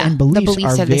values and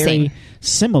beliefs are very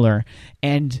similar.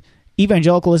 And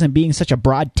evangelicalism being such a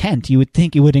broad tent, you would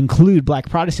think it would include black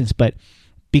Protestants, but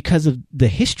because of the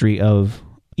history of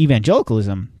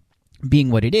evangelicalism being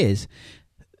what it is,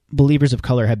 believers of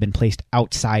color have been placed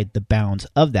outside the bounds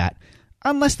of that,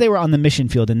 unless they were on the mission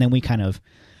field, and then we kind of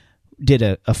did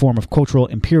a form of cultural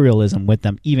imperialism with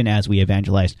them, even as we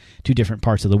evangelized to different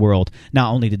parts of the world.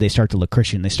 Not only did they start to look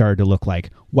Christian, they started to look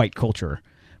like white culture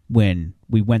when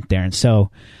we went there. And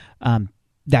so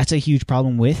that's a huge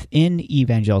problem within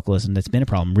evangelicalism. That's been a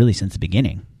problem really since the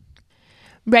beginning.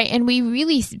 Right, and we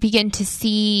really begin to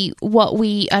see what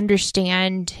we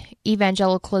understand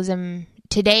evangelicalism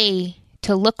today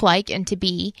to look like and to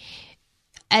be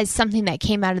as something that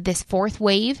came out of this fourth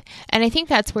wave. And I think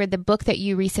that's where the book that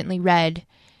you recently read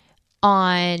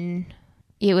on,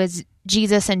 it was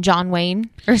Jesus and John Wayne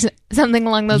or something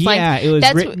along those lines. Yeah, it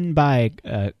was written by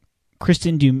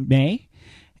Kristen Dumais,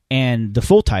 and the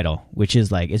full title, which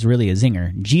is really a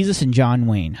zinger, Jesus and John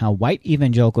Wayne, How White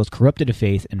Evangelicals Corrupted a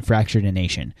Faith and Fractured a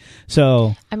Nation.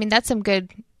 So, I mean, that's some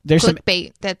good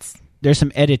clickbait. There's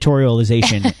some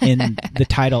editorialization in the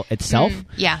title itself.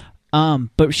 Yeah.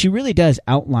 But she really does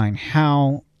outline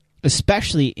how,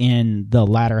 especially in the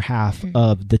latter half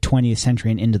of the 20th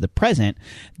century and into the present,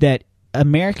 that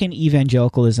American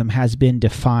evangelicalism has been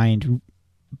defined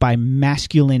by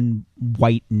masculine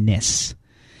whiteness.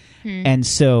 And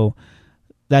so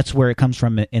that's where it comes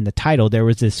from in the title. There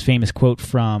was this famous quote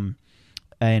from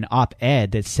an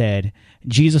op-ed that said,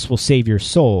 Jesus will save your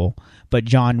soul, but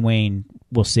John Wayne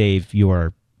will save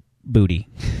your booty.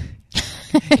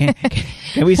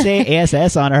 Can we say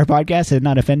ASS on our podcast and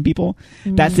not offend people?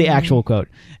 That's the actual quote.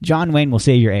 John Wayne will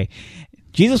save your A.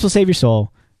 Jesus will save your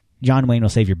soul. John Wayne will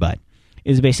save your butt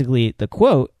is basically the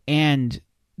quote. And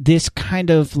this kind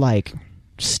of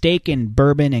steak and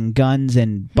bourbon and guns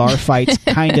and bar fights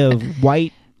kind of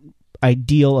white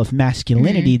ideal of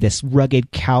masculinity, this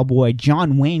rugged cowboy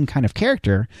John Wayne kind of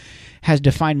character, has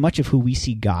defined much of who we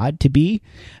see God to be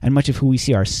and much of who we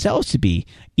see ourselves to be,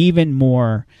 even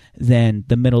more than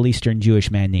the Middle Eastern Jewish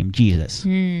man named Jesus.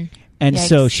 And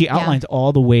so she outlines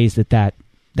all the ways that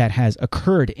has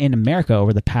occurred in America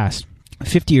over the past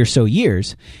 50 or so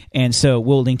years. And so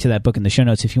we'll link to that book in the show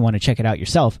notes if you want to check it out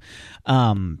yourself.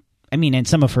 And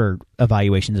some of her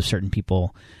evaluations of certain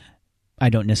people I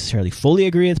don't necessarily fully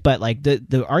agree with, but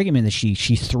the argument that she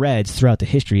threads throughout the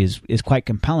history is quite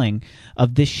compelling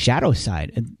of this shadow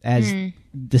side, as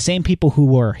the same people who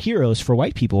were heroes for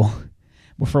white people,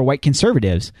 for white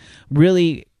conservatives,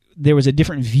 really there was a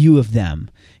different view of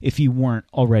them if you weren't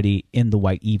already in the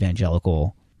white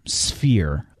evangelical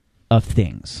sphere of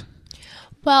things.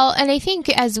 Well, and I think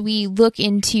as we look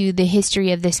into the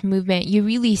history of this movement, you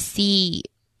really see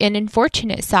an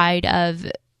unfortunate side of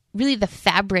really the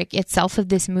fabric itself of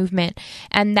this movement,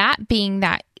 and that being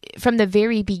that from the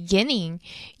very beginning,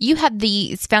 you had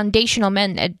these foundational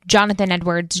men, Jonathan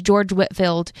Edwards, George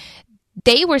Whitefield,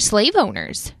 they were slave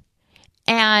owners.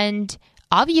 And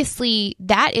obviously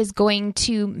that is going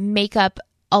to make up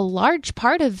a large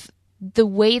part of the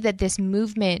way that this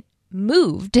movement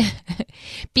moved.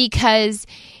 Because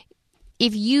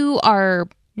if you are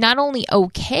not only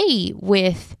okay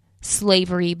with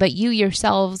slavery, but you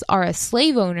yourselves are a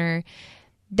slave owner,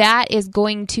 that is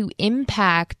going to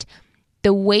impact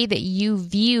the way that you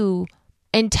view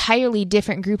entirely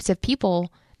different groups of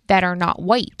people that are not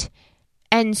white.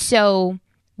 And so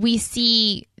we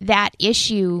see that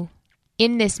issue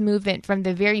in this movement from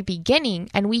the very beginning,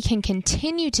 and we can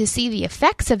continue to see the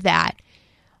effects of that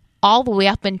all the way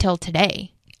up until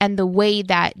today, and the way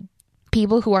that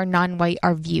people who are non-white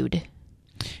are viewed.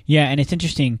 Yeah, and it's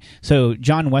interesting. So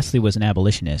John Wesley was an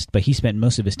abolitionist, but he spent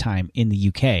most of his time in the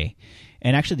UK.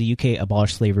 And actually the UK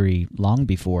abolished slavery long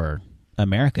before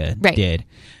America did.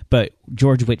 But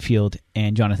George Whitefield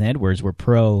and Jonathan Edwards were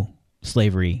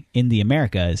pro-slavery in the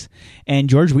Americas. And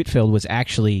George Whitefield was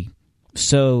actually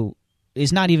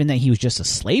it's not even that he was just a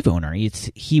slave owner.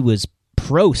 He was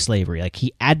pro-slavery.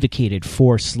 He advocated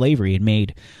for slavery and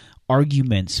made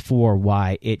arguments for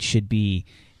why it should be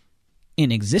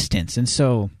in existence. And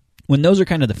so when those are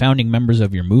kind of the founding members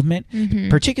of your movement,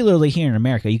 particularly here in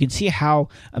America, you can see how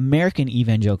American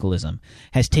evangelicalism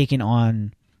has taken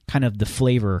on kind of the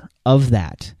flavor of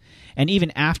that. And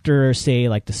even after, say,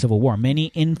 the Civil War, many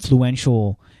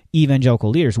influential evangelical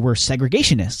leaders were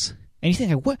segregationists. And you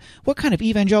think, what kind of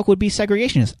evangelical would be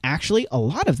segregationist? Actually, a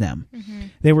lot of them.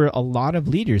 There were a lot of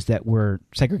leaders that were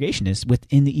segregationists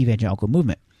within the evangelical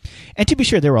movement. And to be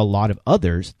sure, there were a lot of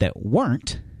others that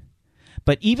weren't.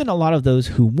 But even a lot of those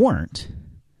who weren't,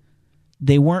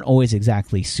 they weren't always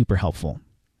exactly super helpful.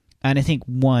 And I think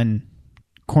one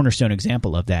cornerstone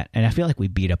example of that, and I feel like we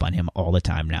beat up on him all the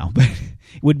time now, but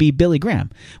it would be Billy Graham,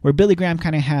 where Billy Graham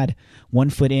kind of had one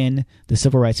foot in the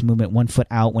civil rights movement, one foot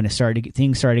out. When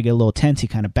things started to get a little tense, he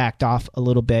kind of backed off a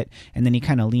little bit, and then he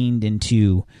kind of leaned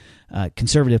into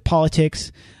conservative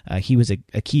politics. He was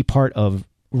a key part of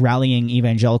rallying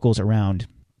evangelicals around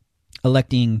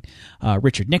electing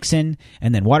Richard Nixon,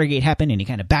 and then Watergate happened, and he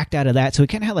kind of backed out of that. So he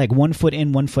kind of had like 1 foot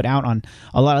in, 1 foot out on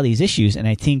a lot of these issues. And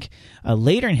I think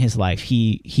later in his life,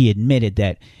 he admitted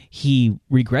that he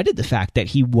regretted the fact that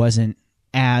he wasn't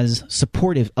as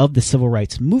supportive of the civil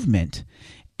rights movement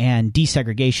and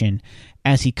desegregation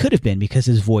as he could have been, because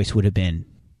his voice would have been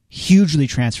hugely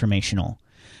transformational.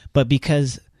 But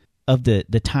because of the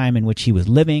time in which he was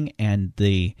living and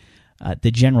the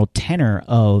general tenor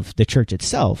of the church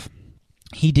itself,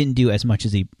 he didn't do as much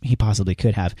as he possibly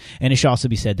could have. And it should also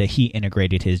be said that he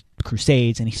integrated his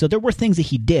crusades, and so there were things that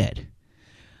he did.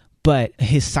 But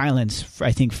his silence,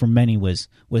 I think, for many was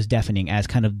deafening as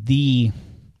kind of the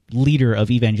leader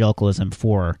of evangelicalism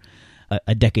for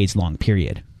a decades-long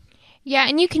period. Yeah,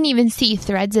 and you can even see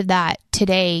threads of that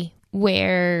today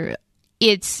where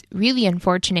it's really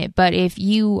unfortunate, but if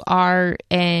you are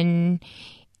an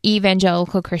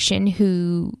evangelical Christian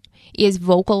who is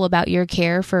vocal about your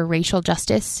care for racial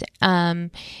justice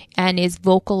and is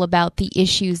vocal about the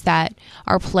issues that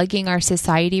are plaguing our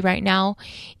society right now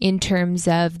in terms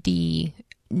of the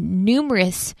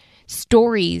numerous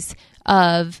stories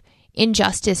of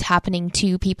injustice happening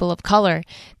to people of color,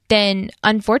 then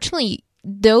unfortunately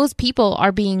those people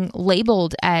are being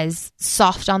labeled as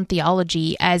soft on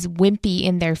theology, as wimpy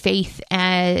in their faith,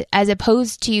 as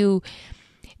opposed to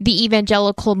the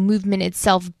evangelical movement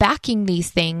itself backing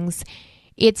these things.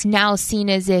 It's now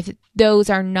seen as if those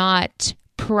are not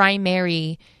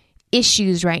primary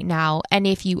issues right now. And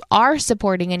if you are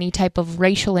supporting any type of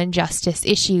racial injustice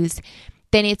issues,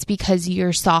 then it's because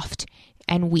you're soft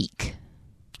and weak.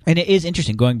 And it is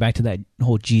interesting, going back to that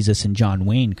whole Jesus and John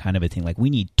Wayne kind of a thing. Like, we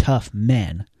need tough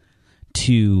men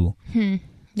to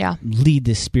lead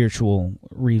this spiritual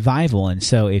revival. And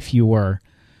so if you're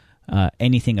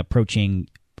anything approaching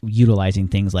utilizing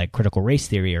things like critical race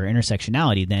theory or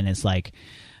intersectionality, then it's like,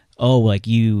 oh, like,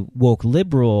 you woke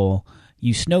liberal,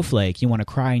 you snowflake, you want to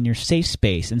cry in your safe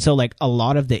space. And so, like, a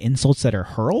lot of the insults that are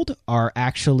hurled are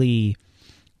actually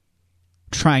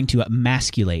trying to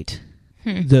emasculate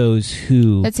those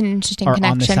who That's an interesting are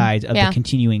connection. on the side of the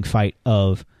continuing fight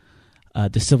of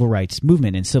the civil rights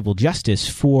movement and civil justice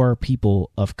for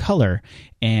people of color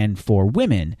and for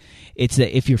women. It's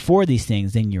that if you're for these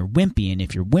things, then you're wimpy, and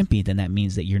if you're wimpy, then that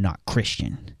means that you're not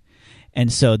Christian.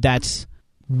 And so that's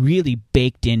really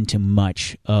baked into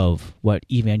much of what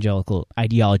evangelical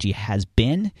ideology has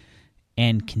been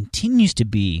and continues to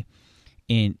be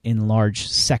in large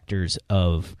sectors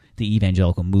of the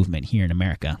evangelical movement here in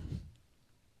America.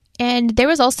 And there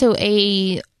was also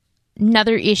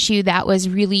another issue that was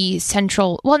really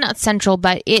central. Well, not central,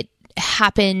 but it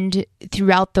happened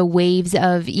throughout the waves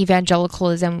of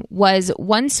evangelicalism. Was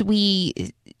once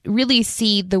we really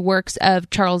see the works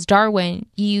of Charles Darwin,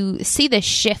 you see the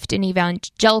shift in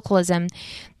evangelicalism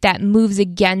that moves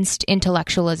against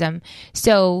intellectualism.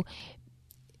 So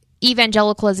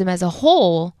evangelicalism as a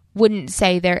whole wouldn't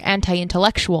say they're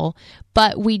anti-intellectual,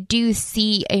 but we do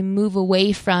see a move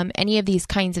away from any of these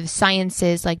kinds of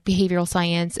sciences like behavioral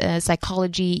science,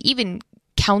 psychology, even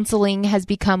counseling has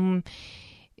become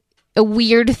a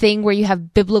weird thing where you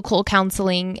have biblical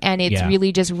counseling and it's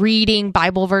really just reading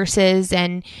Bible verses,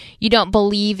 and you don't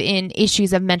believe in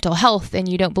issues of mental health, and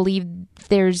you don't believe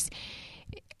there's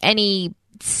any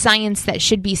science that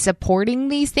should be supporting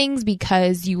these things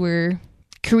because you were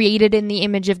created in the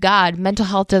image of God. Mental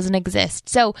health doesn't exist.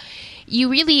 So you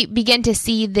really begin to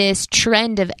see this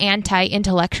trend of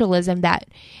anti-intellectualism that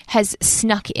has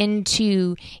snuck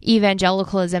into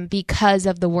evangelicalism because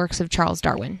of the works of Charles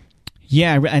Darwin.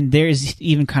 Yeah, and there's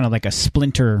even kind of like a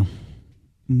splinter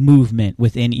movement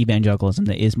within evangelicalism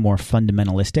that is more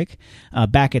fundamentalistic.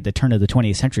 Back at the turn of the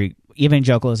 20th century,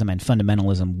 evangelicalism and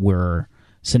fundamentalism were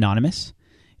synonymous,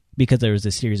 because there was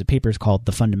a series of papers called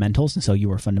The Fundamentals, and so you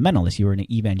were a fundamentalist, you were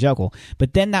an evangelical.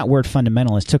 But then that word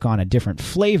fundamentalist took on a different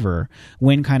flavor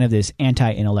when kind of this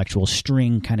anti-intellectual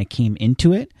string kind of came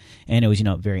into it, and it was,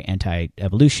 very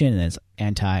anti-evolution, and it's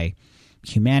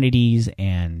anti-humanities,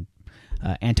 and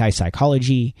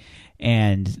anti-psychology,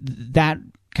 and that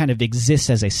kind of exists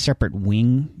as a separate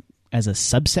wing, as a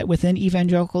subset within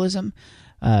evangelicalism.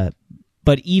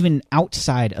 But even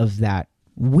outside of that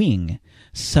wing,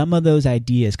 some of those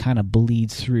ideas kind of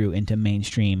bleed through into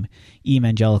mainstream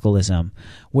evangelicalism,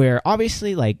 where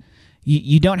obviously, like,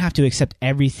 you don't have to accept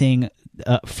everything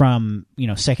from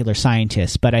secular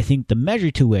scientists, but I think the measure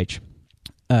to which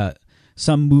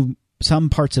some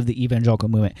parts of the evangelical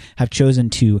movement have chosen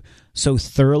to so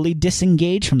thoroughly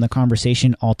disengage from the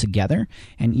conversation altogether,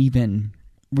 and even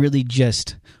really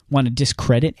just want to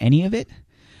discredit any of it,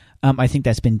 I think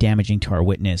that's been damaging to our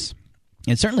witness.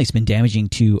 And certainly it's been damaging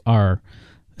to our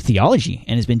theology,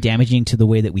 and has been damaging to the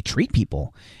way that we treat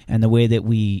people and the way that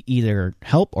we either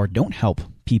help or don't help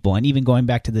people. And even going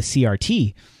back to the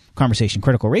CRT conversation,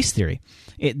 critical race theory,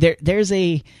 there's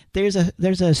a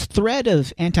thread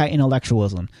of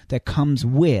anti-intellectualism that comes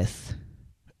with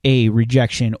a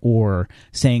rejection or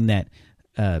saying that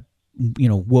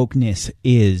wokeness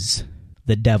is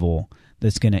the devil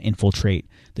that's going to infiltrate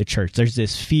the church. There's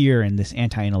this fear and this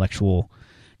anti-intellectual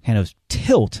kind of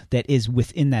tilt that is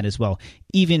within that as well,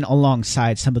 even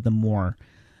alongside some of the more,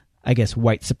 I guess,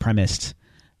 white supremacist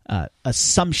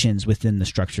assumptions within the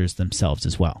structures themselves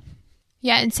as well.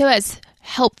 Yeah, and so as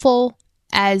helpful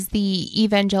as the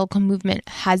evangelical movement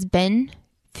has been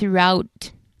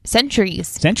throughout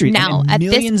centuries now, and at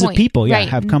millions this point, of people right,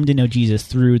 have come to know Jesus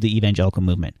through the evangelical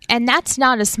movement. And that's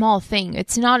not a small thing.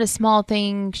 It's not a small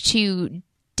thing to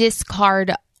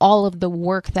discard all of the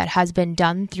work that has been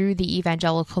done through the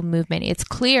evangelical movement. It's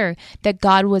clear that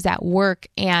God was at work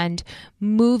and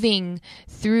moving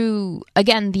through,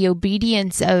 again, the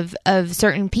obedience of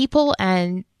certain people,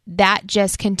 and that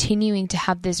just continuing to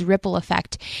have this ripple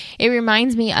effect. It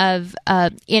reminds me of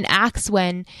in Acts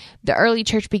when the early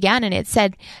church began, and it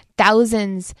said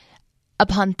thousands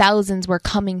upon thousands were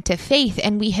coming to faith.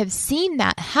 And we have seen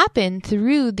that happen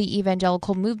through the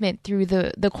evangelical movement through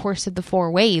the course of the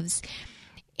 4 waves.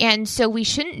 And so we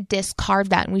shouldn't discard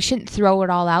that, and we shouldn't throw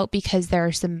it all out because there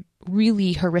are some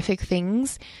really horrific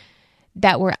things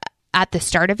that were at the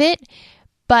start of it.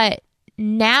 But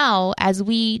now, as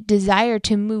we desire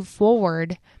to move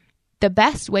forward, the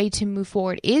best way to move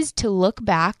forward is to look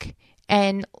back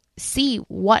and see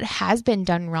what has been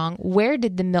done wrong. Where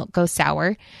did the milk go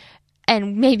sour?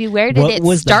 And maybe where did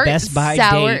it start the Best Buy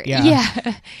sour? date?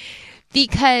 Yeah.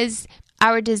 Because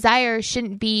our desire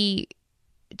shouldn't be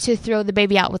to throw the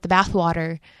baby out with the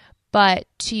bathwater, but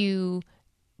to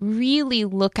really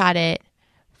look at it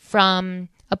from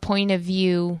a point of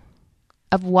view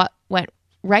of what went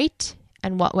right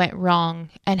and what went wrong,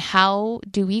 and how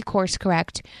do we course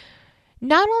correct,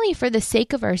 not only for the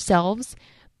sake of ourselves,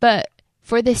 but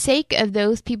for the sake of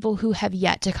those people who have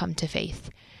yet to come to faith,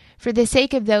 for the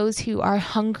sake of those who are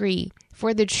hungry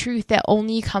for the truth that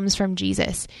only comes from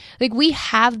Jesus. Like, we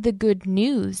have the good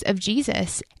news of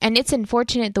Jesus, and it's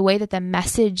unfortunate the way that the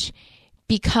message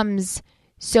becomes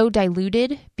so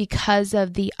diluted because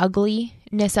of the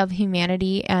ugliness of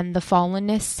humanity and the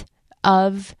fallenness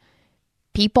of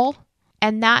people.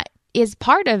 And that is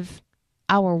part of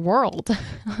our world.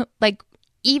 Like,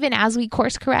 even as we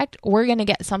course correct, we're going to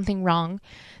get something wrong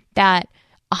that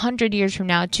 100 years from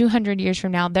now, 200 years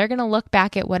from now, they're going to look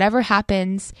back at whatever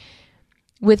happens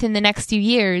within the next few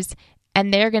years,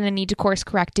 and they're going to need to course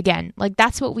correct again. Like,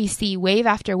 that's what we see. Wave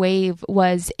after wave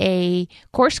was a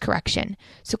course correction.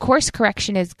 So course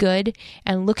correction is good,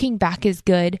 and looking back is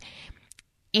good.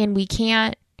 And we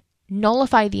can't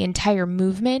nullify the entire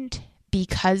movement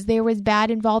because there was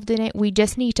bad involved in it. We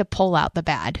just need to pull out the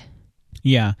bad.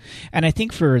 Yeah. And I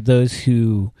think for those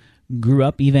who grew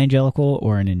up evangelical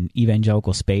or in an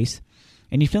evangelical space,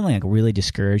 and you're feeling like really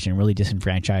discouraged and really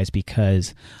disenfranchised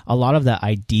because a lot of the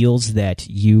ideals that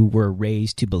you were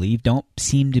raised to believe don't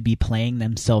seem to be playing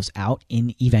themselves out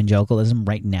in evangelicalism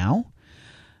right now,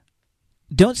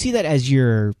 don't see that as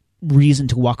your reason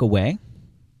to walk away,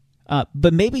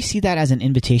 but maybe see that as an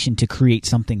invitation to create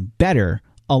something better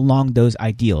along those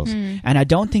ideals. And I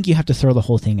don't think you have to throw the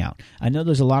whole thing out. I know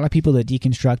there's a lot of people that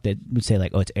deconstruct that would say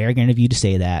like, oh, it's arrogant of you to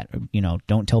say that, or,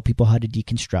 don't tell people how to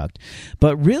deconstruct.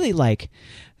 But really, like,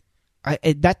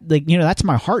 that's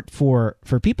my heart for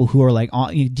people who are like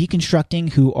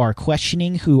deconstructing, who are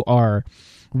questioning, who are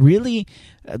really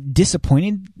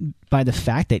disappointed by the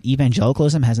fact that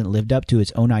evangelicalism hasn't lived up to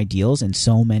its own ideals in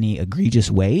so many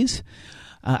egregious ways.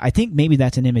 I think maybe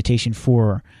that's an invitation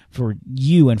for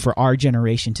you and for our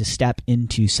generation to step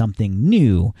into something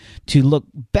new, to look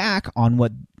back on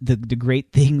what the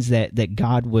great things that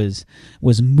God was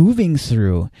moving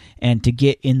through, and to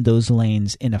get in those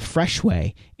lanes in a fresh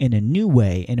way, in a new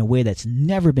way, in a way that's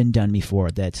never been done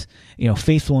before, that's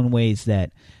faithful in ways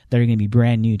that are going to be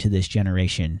brand new to this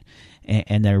generation,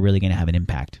 and that are really going to have an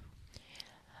impact.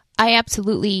 I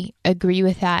absolutely agree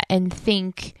with that, and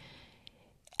think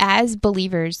as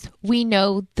believers, we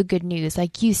know the good news.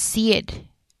 Like, you see it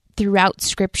throughout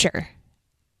Scripture.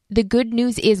 The good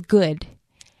news is good.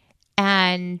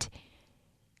 And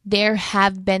there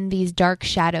have been these dark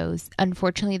shadows,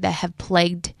 unfortunately, that have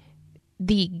plagued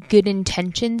the good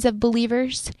intentions of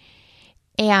believers.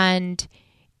 And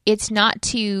it's not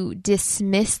to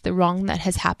dismiss the wrong that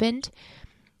has happened,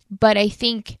 but I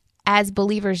think as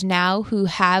believers now who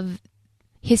have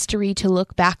history to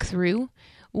look back through,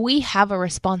 we have a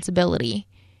responsibility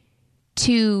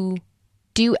to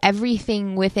do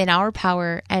everything within our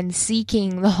power and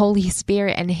seeking the Holy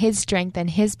Spirit and His strength and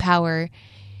His power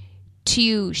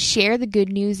to share the good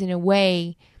news in a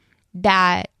way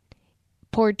that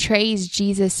portrays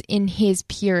Jesus in His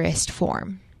purest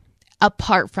form,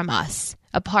 apart from us,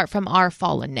 apart from our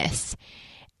fallenness.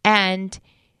 And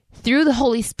through the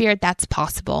Holy Spirit, that's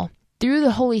possible. Through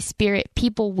the Holy Spirit,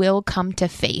 people will come to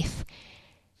faith.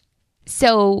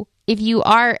 So if you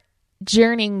are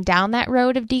journeying down that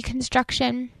road of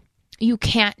deconstruction, you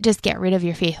can't just get rid of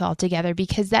your faith altogether,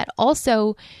 because that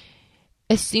also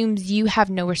assumes you have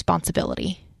no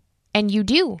responsibility. And you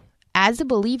do. As a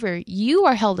believer, you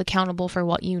are held accountable for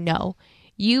what you know.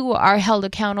 You are held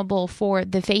accountable for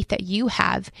the faith that you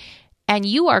have, and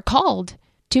you are called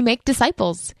to make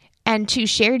disciples and to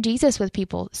share Jesus with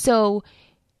people. So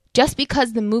just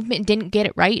because the movement didn't get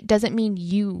it right doesn't mean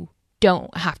you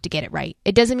don't have to get it right.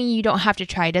 It doesn't mean you don't have to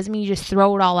try. It doesn't mean you just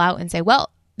throw it all out and say,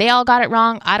 well, they all got it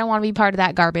wrong. I don't want to be part of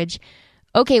that garbage.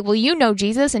 Okay, well, you know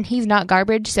Jesus and He's not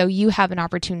garbage, so you have an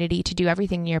opportunity to do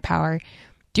everything in your power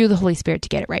through the Holy Spirit to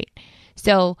get it right.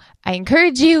 So I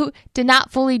encourage you to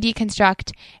not fully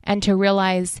deconstruct and to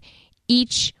realize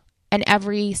each and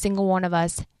every single one of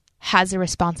us has a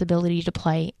responsibility to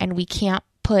play, and we can't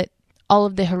put all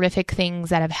of the horrific things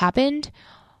that have happened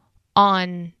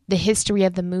on the history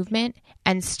of the movement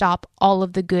and stop all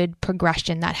of the good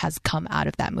progression that has come out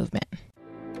of that movement.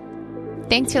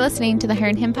 Thanks for listening to the Her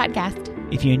and Him podcast.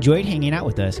 If you enjoyed hanging out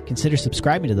with us, consider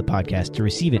subscribing to the podcast to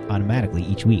receive it automatically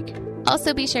each week.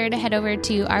 Also, be sure to head over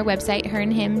to our website,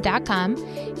 herandhim.com,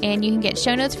 and you can get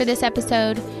show notes for this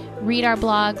episode, read our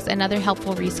blogs, and other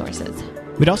helpful resources.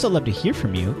 We'd also love to hear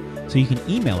from you, so you can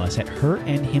email us at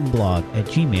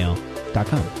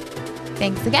herandhimblog@gmail.com.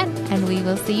 Thanks again, and we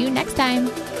will see you next time.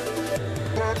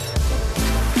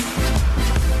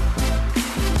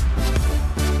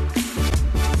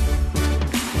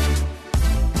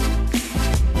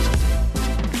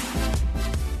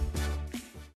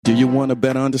 Do you want to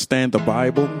better understand the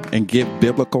Bible and give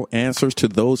biblical answers to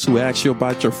those who ask you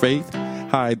about your faith?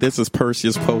 Hi, this is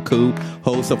Perseus Poku,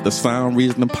 host of the Sound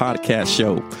Reasoning Podcast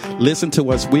Show. Listen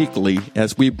to us weekly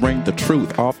as we bring the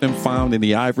truth often found in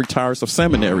the ivory towers of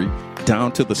seminary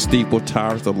down to the steeple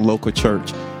towers of the local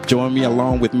church. Join me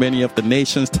along with many of the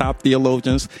nation's top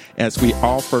theologians as we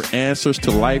offer answers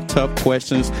to life-tough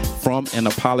questions from an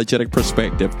apologetic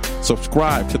perspective.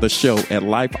 Subscribe to the show at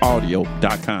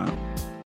lifeaudio.com.